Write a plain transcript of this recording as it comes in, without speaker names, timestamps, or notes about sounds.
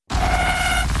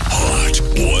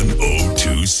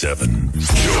1027.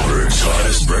 Joburg's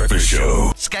hottest breakfast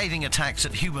show. Scathing attacks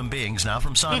at human beings now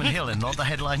from Simon Hill in Not the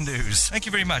Headline News. Thank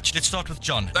you very much. Let's start with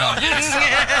John. No,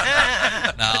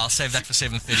 I'll save that for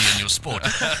 7:30 in your sport.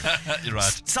 You're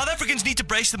right. South Africans need to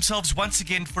brace themselves once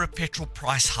again for a petrol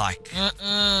price hike.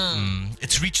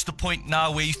 It's reached the point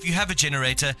now where if you have a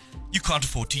generator, you can't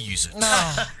afford to use it.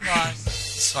 No, right.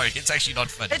 Sorry, it's actually not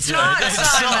funny. It's not,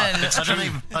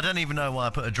 Simon. I don't even know why I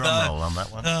put a drum roll on that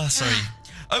one. Oh, sorry.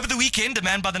 Over the weekend, a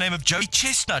man by the name of Joey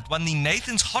Chestnut won the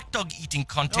Nathan's hot dog eating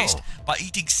contest by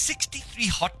eating 63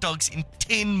 hot dogs in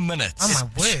 10 minutes. Oh, my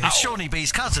word. It's Shawnee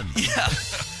B's cousin. Yeah.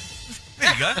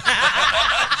 There you go.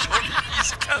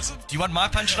 His cousin. Do you want my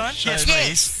punchline? Yes,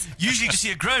 please. Usually to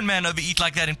see a grown man overeat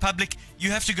like that in public,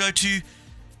 you have to go to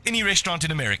any restaurant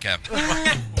in America.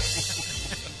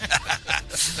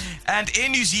 And Air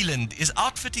New Zealand is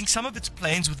outfitting some of its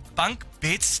planes with bunk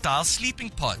bed style sleeping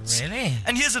pods. Really?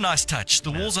 And here's a nice touch.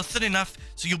 The walls are thin enough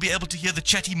so you'll be able to hear the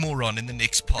chatty moron in the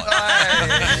next pod.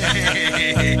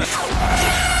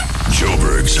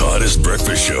 Joburg's hottest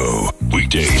breakfast show.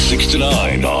 Weekdays 6 to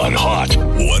 9 on Hot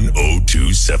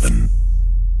 1027.